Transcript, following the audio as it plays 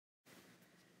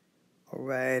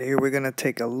Alright, here we're going to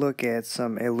take a look at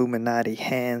some Illuminati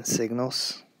hand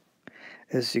signals.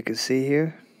 As you can see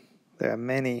here, there are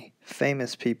many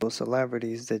famous people,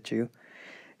 celebrities that you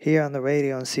hear on the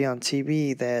radio and see on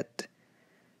TV that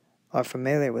are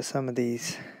familiar with some of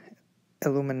these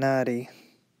Illuminati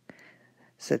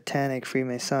satanic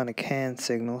Freemasonic hand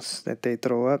signals that they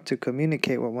throw up to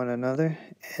communicate with one another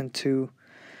and to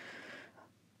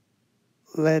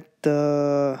let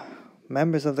the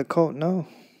members of the cult know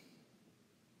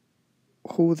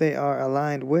who they are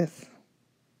aligned with.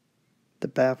 The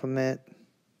Baphomet,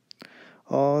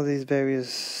 all these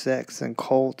various sects and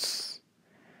cults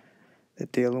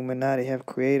that the Illuminati have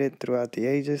created throughout the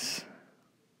ages.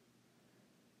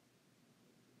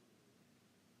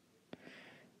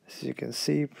 As you can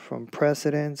see, from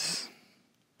presidents,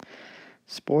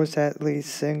 sports athletes,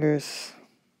 singers,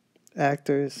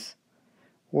 actors,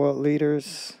 world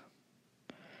leaders,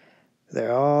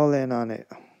 they're all in on it.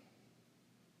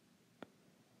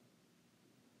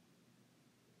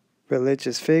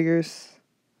 Religious figures,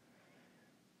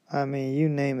 I mean, you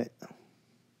name it.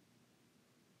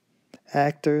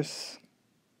 Actors,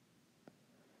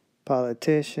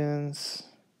 politicians,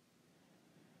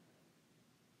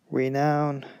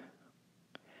 renowned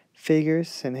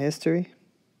figures in history.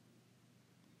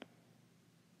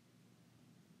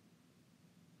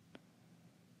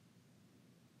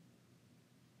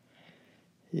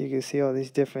 You can see all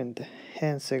these different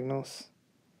hand signals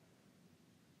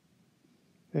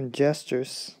and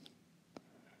gestures.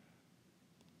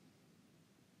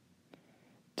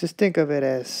 Just think of it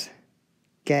as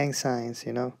gang signs,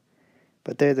 you know,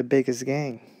 but they're the biggest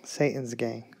gang, Satan's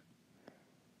gang.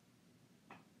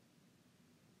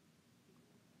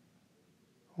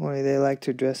 Only they like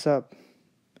to dress up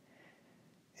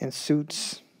in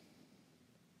suits,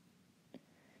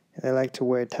 and they like to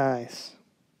wear ties.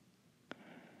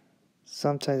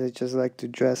 Sometimes they just like to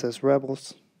dress as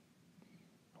rebels,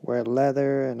 wear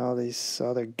leather and all these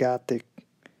other gothic,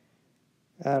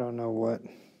 I don't know what,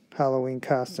 Halloween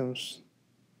costumes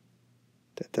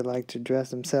that they like to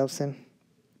dress themselves in.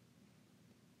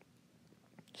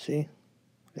 See?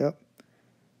 Yep.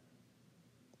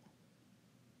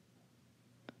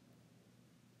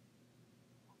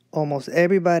 Almost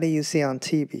everybody you see on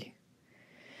TV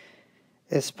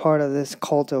is part of this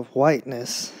cult of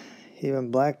whiteness, even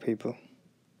black people.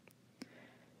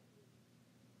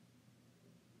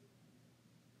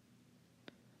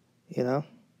 You know?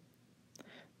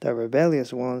 The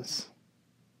rebellious ones,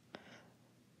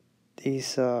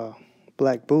 these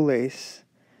black bullies,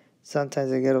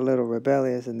 sometimes they get a little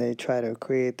rebellious and they try to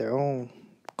create their own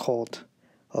cult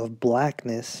of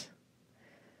blackness,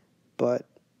 but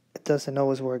it doesn't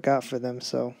always work out for them,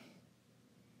 so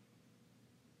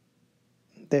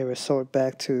they resort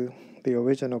back to the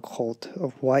original cult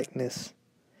of whiteness,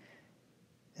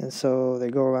 and so they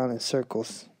go around in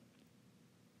circles.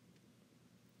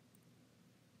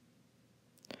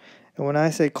 And when I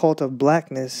say cult of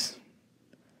blackness,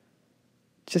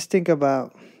 just think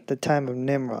about the time of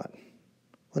Nimrod,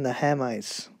 when the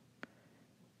Hamites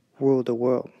ruled the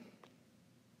world.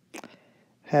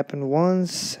 Happened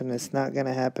once, and it's not going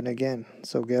to happen again,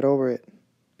 so get over it,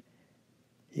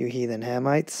 you heathen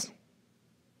Hamites.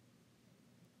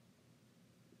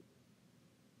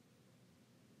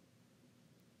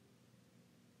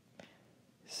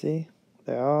 See,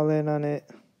 they're all in on it.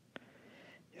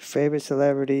 Your favorite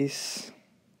celebrities,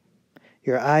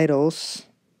 your idols.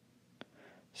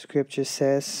 Scripture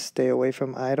says stay away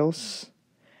from idols.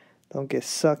 Don't get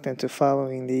sucked into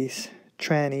following these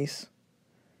trannies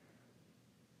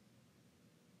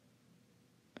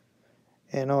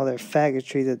and all their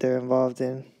faggotry that they're involved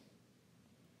in.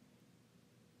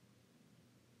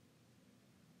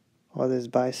 All this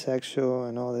bisexual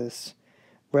and all this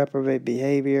reprobate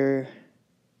behavior.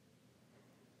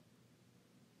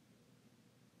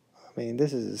 I mean,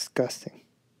 this is disgusting.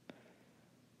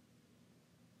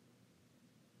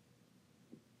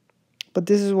 But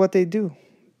this is what they do.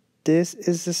 This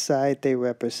is the side they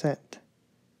represent.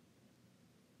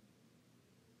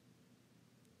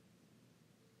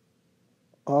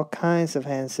 All kinds of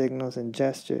hand signals and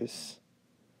gestures.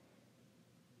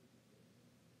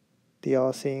 The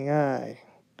all-seeing eye.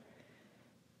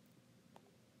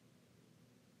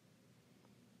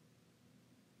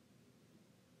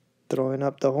 Throwing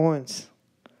up the horns.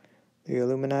 The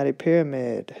Illuminati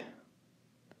pyramid.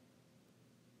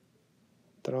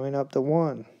 Throwing up the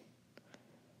one.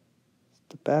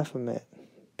 The Baphomet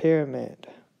pyramid.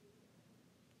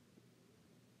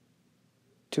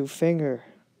 Two finger.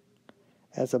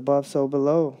 As above, so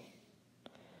below.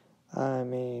 I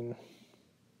mean,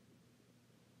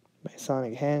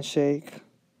 Masonic handshake.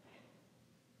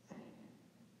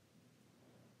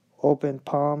 open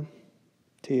palm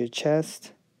to your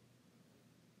chest,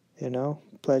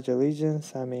 pledge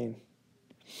allegiance. I mean,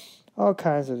 all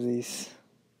kinds of these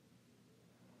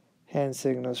hand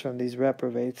signals from these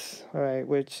reprobates. All right,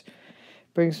 which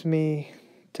brings me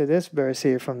to this verse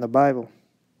here from the Bible.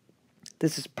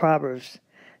 This is Proverbs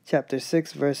chapter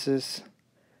 6, verses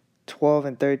 12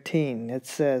 and 13. It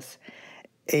says,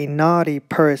 a naughty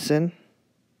person,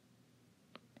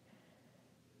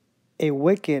 a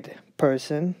wicked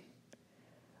person,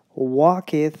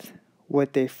 walketh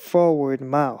with a forward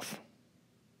mouth.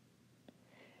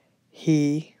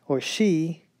 He or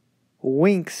she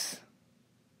winks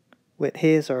with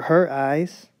his or her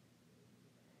eyes.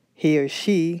 He or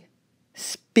she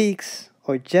speaks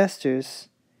or gestures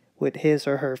with his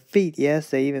or her feet. Yes,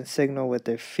 they even signal with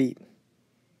their feet.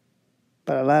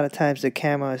 But a lot of times the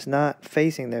camera is not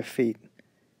facing their feet.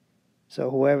 So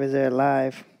whoever's there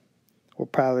live will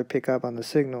probably pick up on the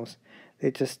signals. They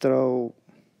just throw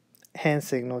hand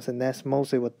signals, and that's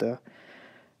mostly what the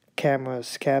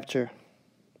cameras capture.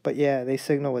 But yeah, they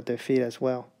signal with their feet as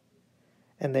well.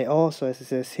 And they also, as it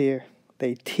says here,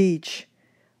 they teach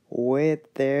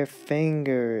with their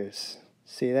fingers.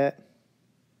 See that?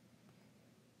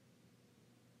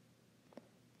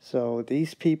 So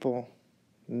these people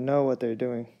know what they're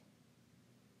doing.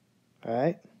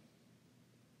 Alright?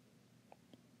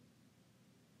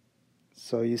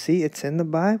 So you see, it's in the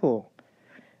Bible.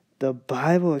 The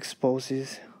Bible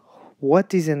exposes what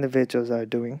these individuals are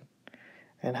doing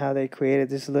and how they created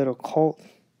this little cult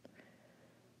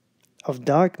of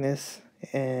darkness,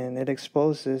 and it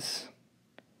exposes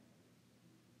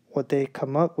what they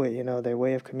come up with, their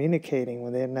way of communicating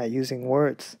when they're not using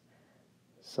words.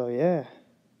 So yeah.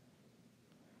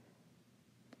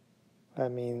 I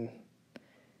mean,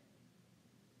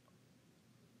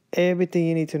 everything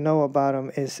you need to know about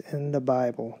them is in the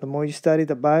Bible. The more you study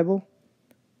the Bible,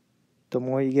 the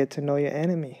more you get to know your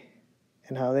enemy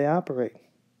and how they operate.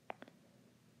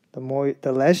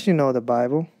 The less you know the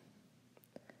Bible,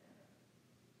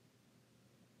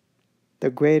 the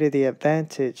greater the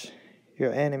advantage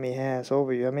your enemy has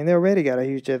over you. I mean, they already got a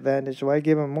huge advantage. Why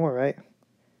give them more, right?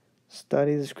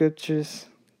 Study the scriptures.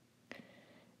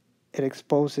 It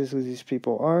exposes who these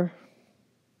people are.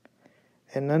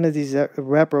 And none of these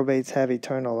reprobates have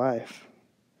eternal life.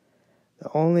 The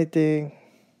only thing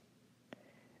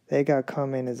they got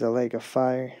coming is a lake of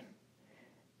fire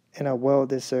and a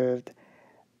well-deserved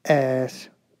ass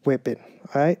whipping.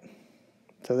 Alright?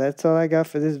 So that's all I got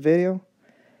for this video.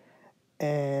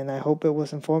 And I hope it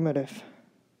was informative.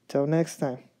 Till next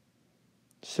time.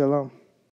 Shalom.